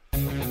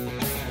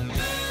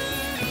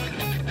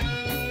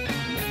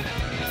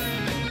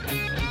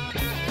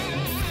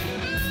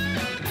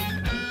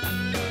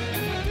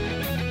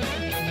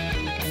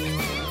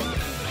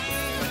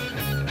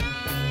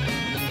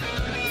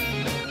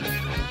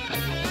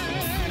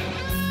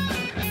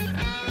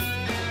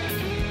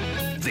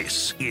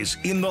 This is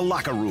In the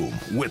Locker Room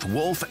with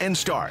Wolf and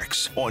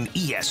Starks on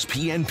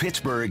ESPN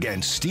Pittsburgh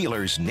and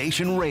Steelers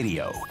Nation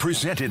Radio.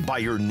 Presented by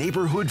your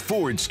neighborhood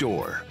Ford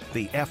store.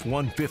 The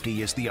F-150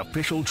 is the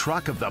official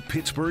truck of the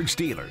Pittsburgh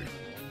Steelers.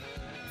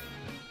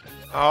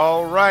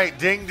 All right.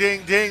 Ding,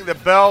 ding, ding. The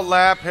bell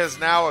lap has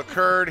now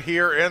occurred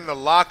here in the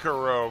locker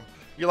room.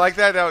 You like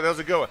that? That was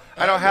a good one.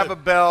 I don't have a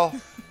bell,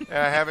 and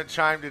I haven't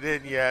chimed it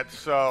in yet.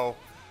 So,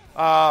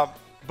 but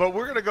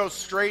we're going to go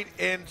straight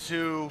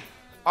into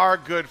our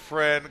good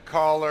friend,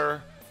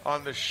 caller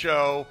on the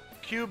show,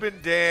 Cuban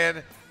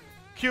Dan.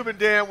 Cuban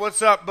Dan,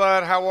 what's up,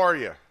 bud? How are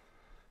you?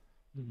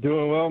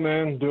 Doing well,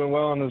 man. Doing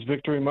well on this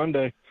Victory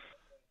Monday.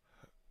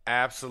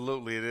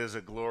 Absolutely. It is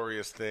a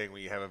glorious thing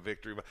when you have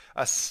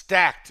a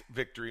stacked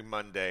Victory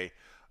Monday.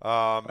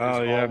 Oh,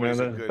 yeah, man.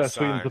 That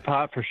sweetens the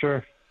pot for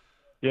sure.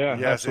 Yeah,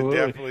 yes, absolutely.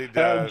 It definitely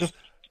does.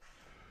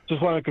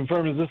 Just want to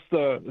confirm, is this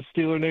the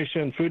Steeler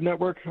Nation Food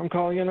Network I'm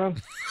calling in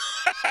on?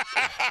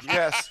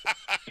 Yes.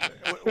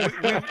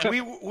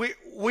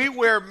 we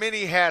wear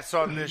many hats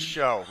on this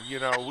show. You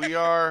know, we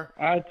are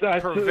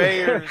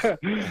purveyors. This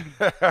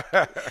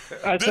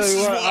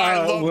is why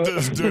I love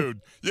this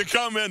dude. You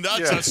come in,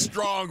 that's a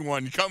strong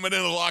one. You're coming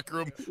in the locker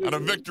room on a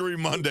Victory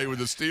Monday with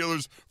the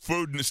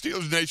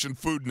Steelers Nation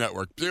Food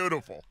Network.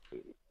 Beautiful.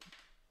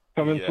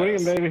 Coming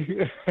swinging,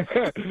 baby.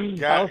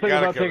 I was thinking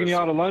about taking you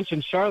out to lunch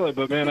in Charlotte,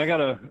 but man, I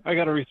gotta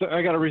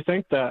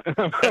rethink that.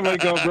 I'm gonna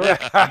go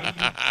broke.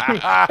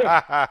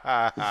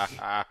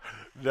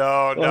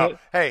 No.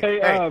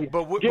 Hey,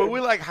 but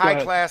we like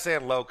high class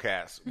and low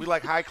class. We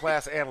like high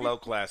class and low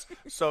class.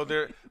 So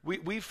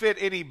we fit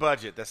any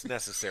budget that's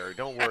necessary.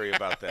 Don't worry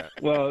about that.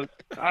 Well,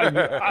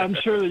 I'm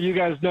sure that you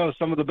guys know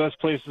some of the best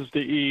places to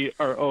eat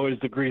are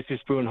always the greasy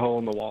spoon hole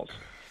in the walls.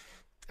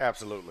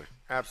 Absolutely.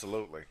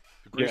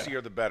 The greasier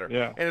the better.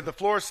 Yeah. And if the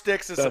floor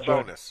sticks, it's a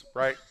bonus,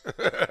 right?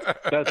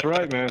 That's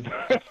right, man.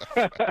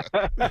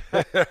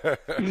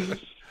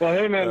 Well,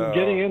 hey, man,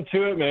 getting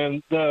into it,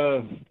 man,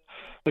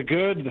 the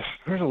good,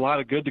 there's a lot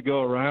of good to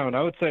go around.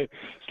 I would say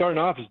starting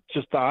off is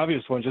just the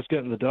obvious one, just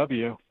getting the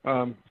W.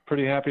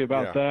 Pretty happy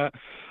about that.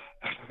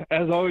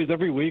 As always,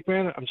 every week,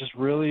 man, I'm just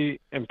really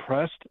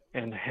impressed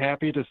and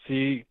happy to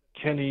see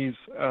Kenny's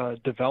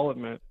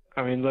development.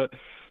 I mean,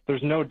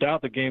 there's no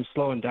doubt the game's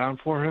slowing down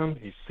for him.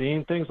 He's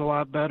seeing things a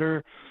lot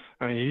better.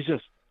 I mean,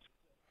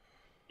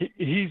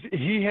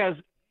 he has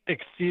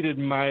exceeded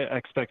my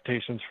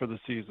expectations for the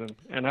season,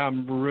 and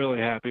I'm really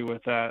happy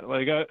with that.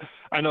 Like,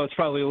 I know it's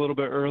probably a little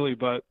bit early,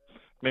 but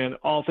man,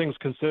 all things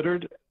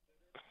considered,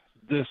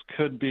 this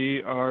could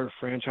be our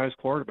franchise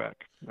quarterback.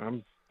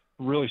 I'm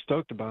really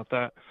stoked about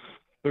that.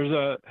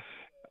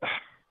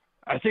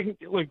 I think,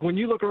 like, when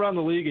you look around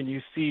the league and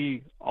you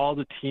see all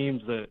the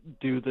teams that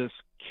do this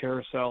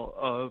carousel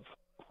of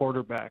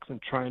quarterbacks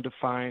and trying to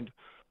find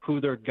who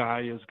their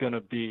guy is going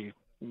to be,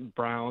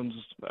 Browns,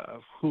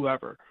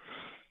 whoever.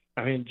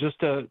 I mean, just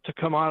to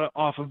come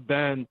off of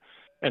Ben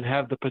and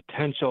have the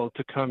potential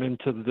to come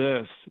into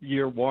this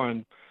year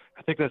one,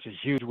 I think that's a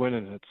huge win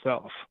in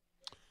itself.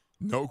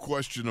 No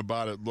question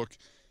about it. Look,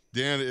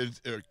 Dan,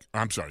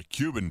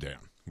 Cuban Dan.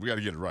 We got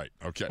to get it right.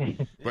 Okay.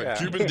 But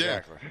Cuban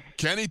Dan,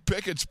 Kenny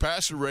Pickett's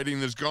passer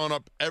rating has gone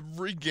up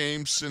every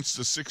game since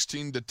the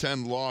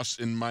 16-10 loss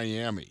in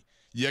Miami.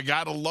 You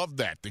got to love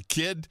that. The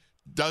kid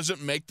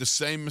doesn't make the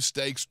same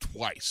mistakes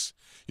twice.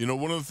 You know,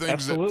 one of the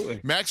things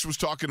that Max was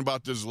talking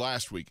about this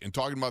last week and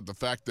talking about the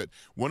fact that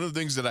one of the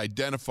things that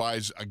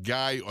identifies a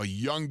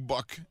young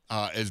buck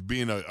as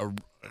being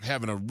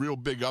having a real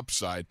big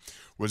upside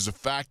was the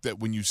fact that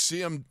when you see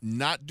him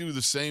not do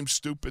the same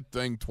stupid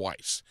thing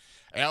twice.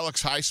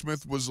 Alex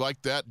Highsmith was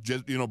like that,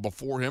 just,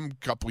 before him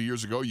a couple of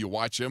years ago. You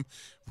watch him.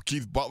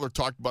 Keith Butler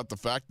talked about the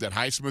fact that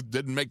Highsmith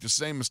didn't make the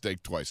same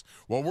mistake twice.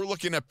 Well, we're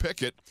looking at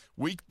Pickett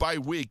week by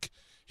week.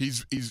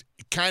 He's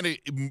kind of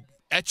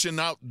etching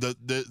out the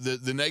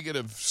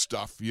negative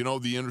stuff, the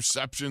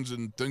interceptions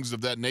and things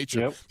of that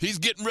nature. Yep. He's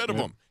getting rid of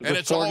them, and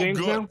it's all good.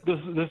 Now?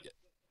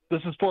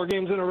 This is 4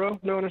 games in a row,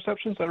 no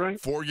interceptions, is that right?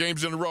 4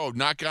 games in a row,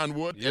 knock on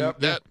wood. Yep.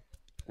 And that,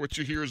 what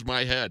you hear is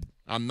my head.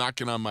 I'm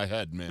knocking on my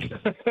head, man.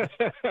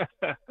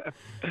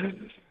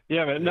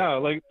 Yeah, man. No,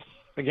 like,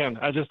 again,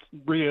 I just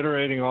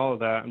reiterating all of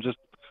that.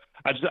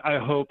 I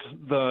hope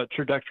the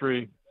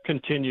trajectory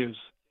continues,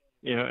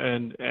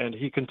 and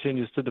he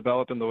continues to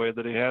develop in the way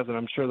that he has. And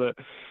I'm sure that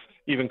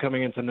even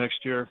coming into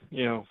next year,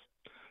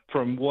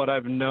 from what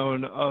I've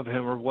known of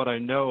him or what I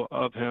know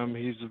of him,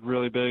 he's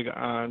really big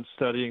on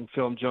studying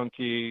Film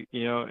Junkie,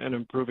 and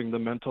improving the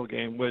mental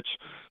game, which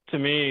to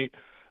me,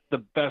 the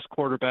best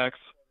quarterbacks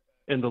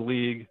in the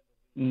league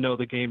know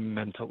the game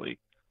mentally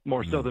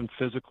more so than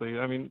physically.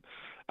 I mean,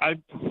 I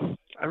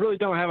really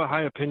don't have a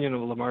high opinion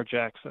of Lamar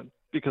Jackson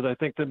because I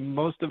think that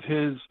most of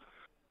his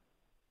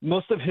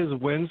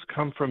wins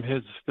come from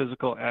his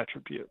physical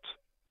attributes.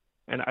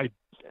 And I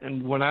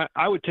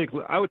would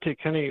take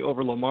Kenny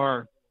over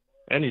Lamar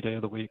any day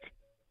of the week,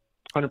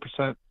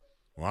 100%.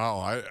 Wow,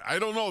 I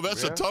don't know.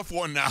 That's a tough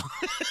one now.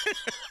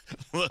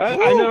 I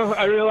know.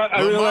 I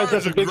realize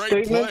that's a big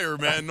great player,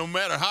 man. No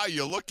matter how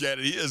you look at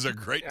it, he is a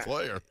great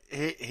player.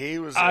 He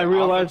was. I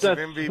realize that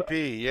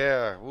MVP.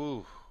 Yeah.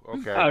 Ooh.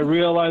 Okay. I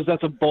realize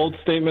that's a bold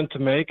statement to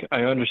make.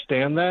 I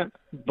understand that,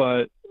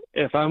 but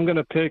if I'm going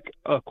to pick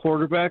a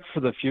quarterback for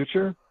the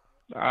future,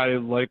 I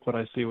like what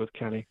I see with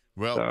Kenny.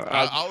 Well, so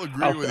I'll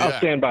agree with that. I'll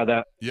stand by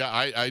that. Yeah,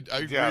 I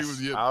agree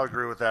with you. I'll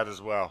agree with that as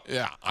well.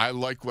 Yeah, I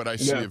like what I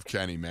see of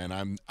Kenny,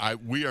 man.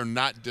 We are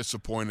not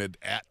disappointed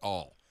at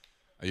all,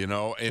 and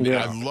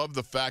I love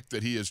the fact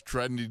that he is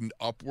trending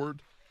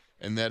upward,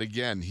 and that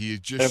again he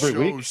just every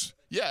shows.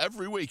 Week? Yeah,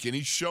 every week, and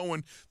he's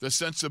showing the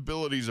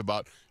sensibilities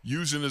about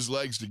using his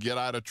legs to get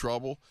out of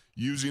trouble,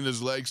 using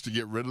his legs to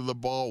get rid of the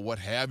ball, what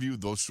have you,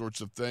 those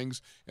sorts of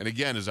things. And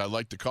again, as I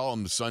like to call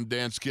him, the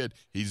Sundance Kid,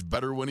 he's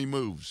better when he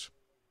moves.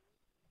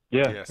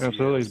 Yeah, yes,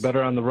 absolutely. He's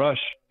better on the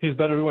rush. He's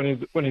better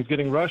when he's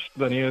getting rushed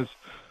than he is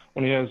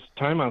when he has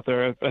time out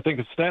there. I think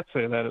the stats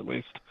say that at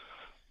least.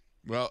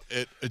 Well,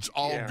 it's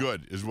all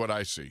good, is what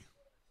I see.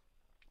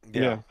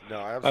 Yeah. No,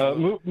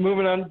 absolutely.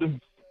 Moving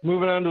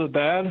on to the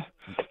bad.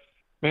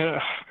 Man,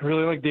 I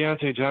really like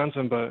Deontay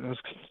Johnson, but as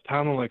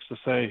Tomlin likes to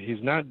say,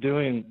 he's not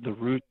doing the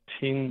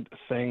routine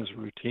things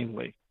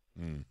routinely.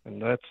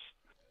 And that's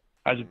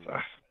I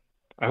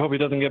hope he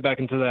doesn't get back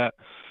into that.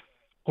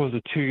 What was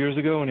it, 2 years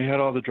ago when he had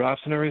all the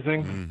drops and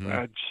everything?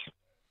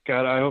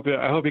 I hope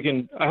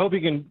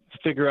he can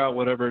figure out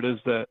whatever it is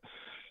that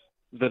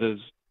is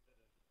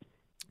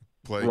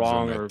plagues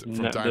wrong from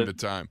time to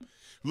time.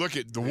 Look,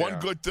 at the one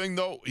good thing,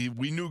 though,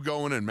 we knew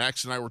going in.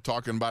 Max and I were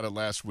talking about it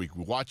last week.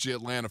 We watched the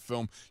Atlanta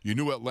film. You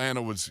knew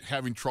Atlanta was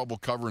having trouble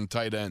covering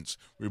tight ends.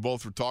 We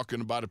both were talking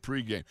about it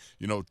pregame.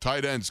 You know,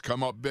 tight ends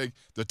come up big.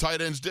 The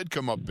tight ends did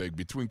come up big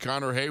between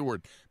Connor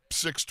Hayward,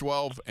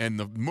 6'12", and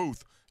the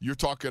Muth. You're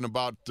talking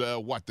about,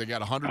 what, they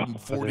got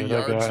 140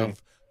 yards of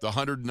the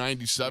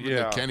 197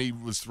 that Kenny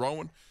was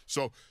throwing.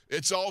 So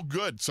it's all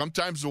good.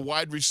 Sometimes the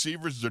wide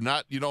receivers, they're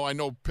not, I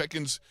know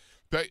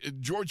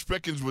George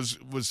Pickens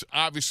was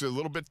obviously a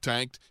little bit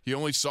tanked. He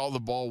only saw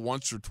the ball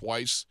once or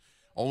twice,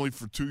 only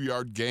for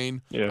 2-yard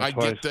gain. Yeah, I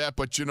twice. get that,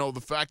 but,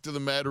 the fact of the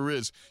matter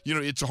is,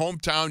 it's a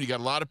hometown. You got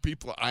a lot of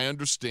people. I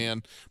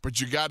understand, but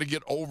you got to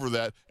get over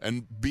that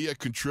and be a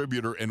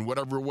contributor in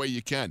whatever way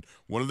you can.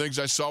 One of the things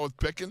I saw with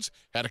Pickens,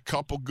 had a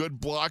couple good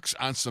blocks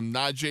on some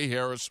Najee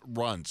Harris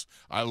runs.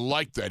 I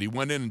like that. He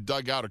went in and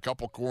dug out a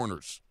couple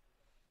corners.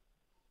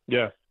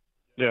 Yeah.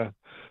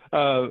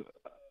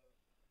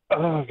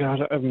 Oh,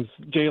 God,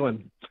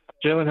 Jalen.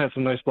 Jalen had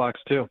some nice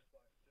blocks, too.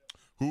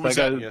 Who was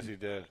that? Yes, he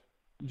did.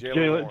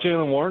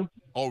 Jalen Warren.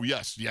 Oh,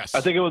 yes. I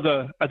think it was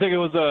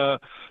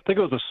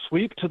a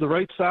sweep to the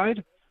right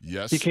side.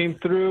 Yes. He came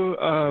through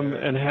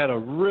and had a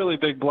really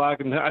big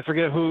block, and I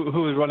forget who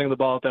was running the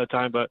ball at that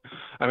time, but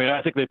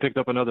I think they picked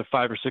up another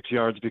 5 or 6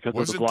 yards because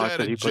of the block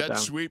that he put down. Was it jet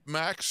sweep,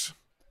 Max?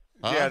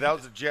 Yeah, that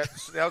was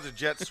a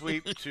jet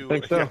sweep to. I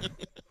think so.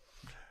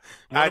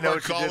 One of our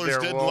callers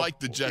didn't like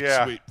the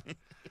jet sweep.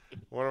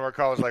 One of our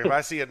callers like, if I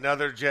see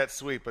another jet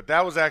sweep, but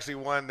that was actually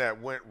one that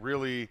went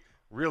really,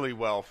 really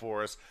well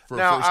for us.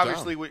 Now,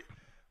 obviously,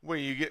 when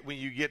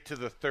you get to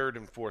the third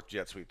and fourth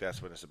jet sweep,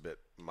 that's when it's a bit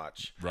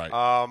much. Right.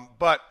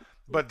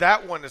 But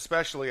that one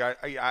especially,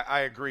 I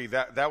agree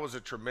that was a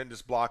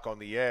tremendous block on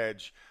the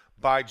edge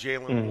by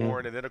Jalen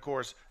Warren, and then of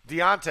course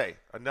Deontay,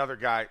 another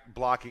guy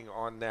blocking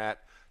on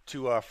that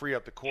to free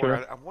up the corner.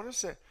 Sure. I want to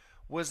say.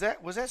 Was that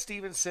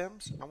Steven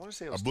Sims? I want to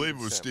say it was. I believe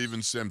it was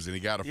Steven Sims, and he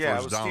got a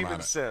first down on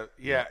it. Sims.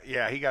 Yeah,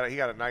 he got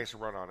a nice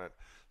run on it.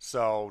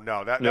 So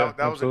no, that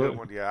was a good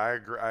one. Yeah,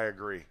 I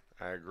agree.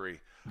 All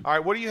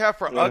right, what do you have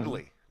for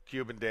ugly,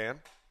 Cuban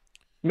Dan?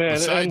 Man,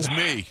 besides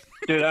me,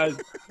 dude,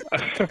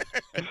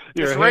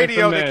 you're it's a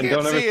radio. Man.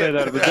 Don't ever say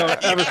that.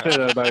 Don't ever say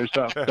that about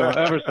yourself. Don't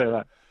ever say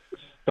that.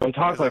 Don't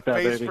talk like that,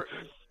 baby.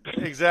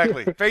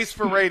 Exactly. Face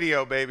for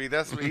radio, baby.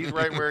 He's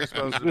right where he's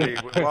supposed to be,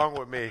 along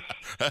with me.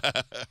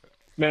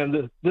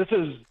 Man, this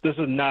is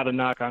not a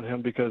knock on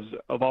him because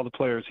of all the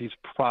players, he's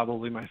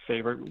probably my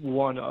favorite,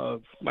 one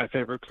of my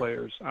favorite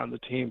players on the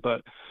team.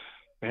 But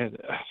man,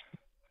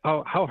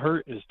 how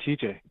hurt is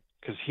TJ?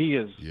 Because he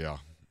is. Yeah,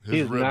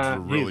 his ribs were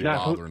really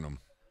bothering him.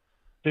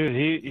 Dude,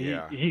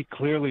 he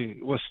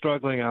clearly was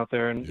struggling out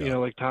there, and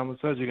like Tomlin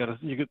says, you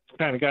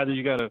kind of guy that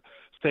you got to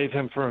save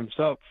him from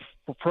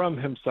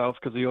himself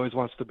because he always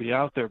wants to be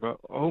out there. But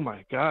oh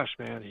my gosh,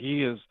 man,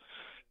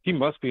 he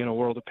must be in a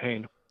world of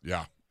pain.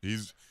 Yeah, He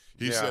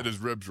said his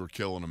ribs were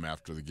killing him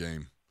after the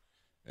game.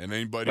 And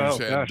anybody who's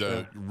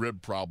had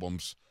rib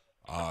problems,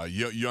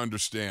 you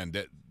understand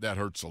that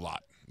hurts a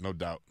lot, no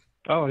doubt.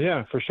 Oh,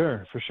 yeah, for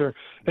sure.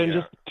 And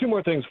just two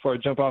more things before I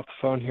jump off the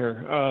phone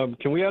here.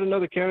 Can we add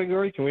another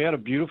category? Can we add a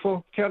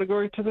beautiful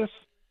category to this?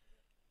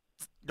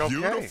 Okay.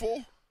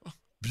 Beautiful?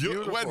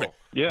 Beautiful. Wait a minute.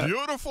 Yeah.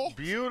 Beautiful.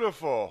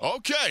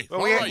 Okay. Well,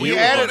 all right. We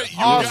added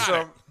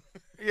awesome.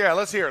 Yeah,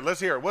 let's hear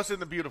it. What's in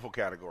the beautiful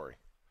category?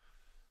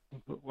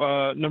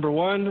 Number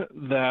one,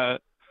 that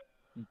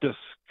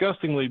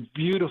disgustingly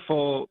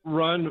beautiful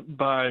run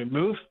by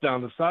Moose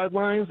down the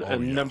sidelines,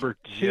 number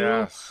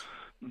two,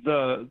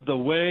 the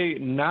way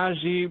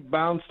Najee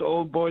bounced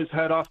old boy's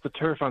head off the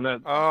turf on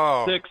that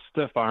sick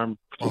stiff arm.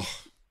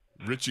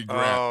 Richie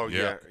Grant. Oh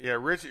yeah.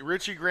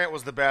 Richie Grant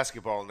was the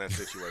basketball in that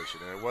situation,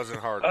 and it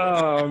wasn't hard.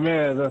 Oh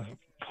man, the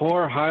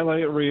poor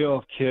highlight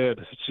reel kid.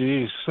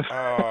 Jeez.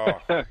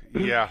 Oh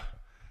yeah.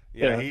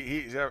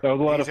 He's that was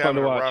a lot of fun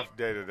to watch. A rough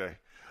day today.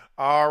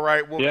 All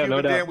right, well, yeah,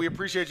 Cuban no Dan, we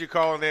appreciate you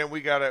calling in. We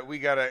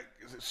gotta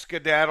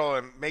skedaddle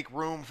and make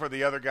room for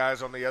the other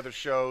guys on the other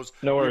shows.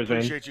 No worries, we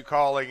appreciate you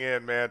calling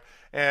in, man.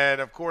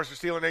 And of course, for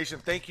Steeler Nation,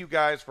 thank you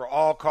guys for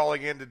all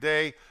calling in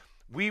today.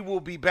 We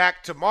will be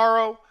back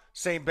tomorrow,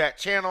 same bat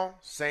channel,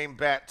 same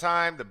bat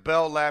time. The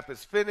bell lap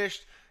is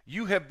finished.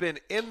 You have been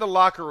in the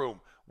locker room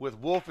with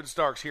Wolf and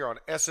Starks here on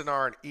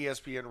SNR and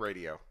ESPN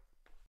Radio.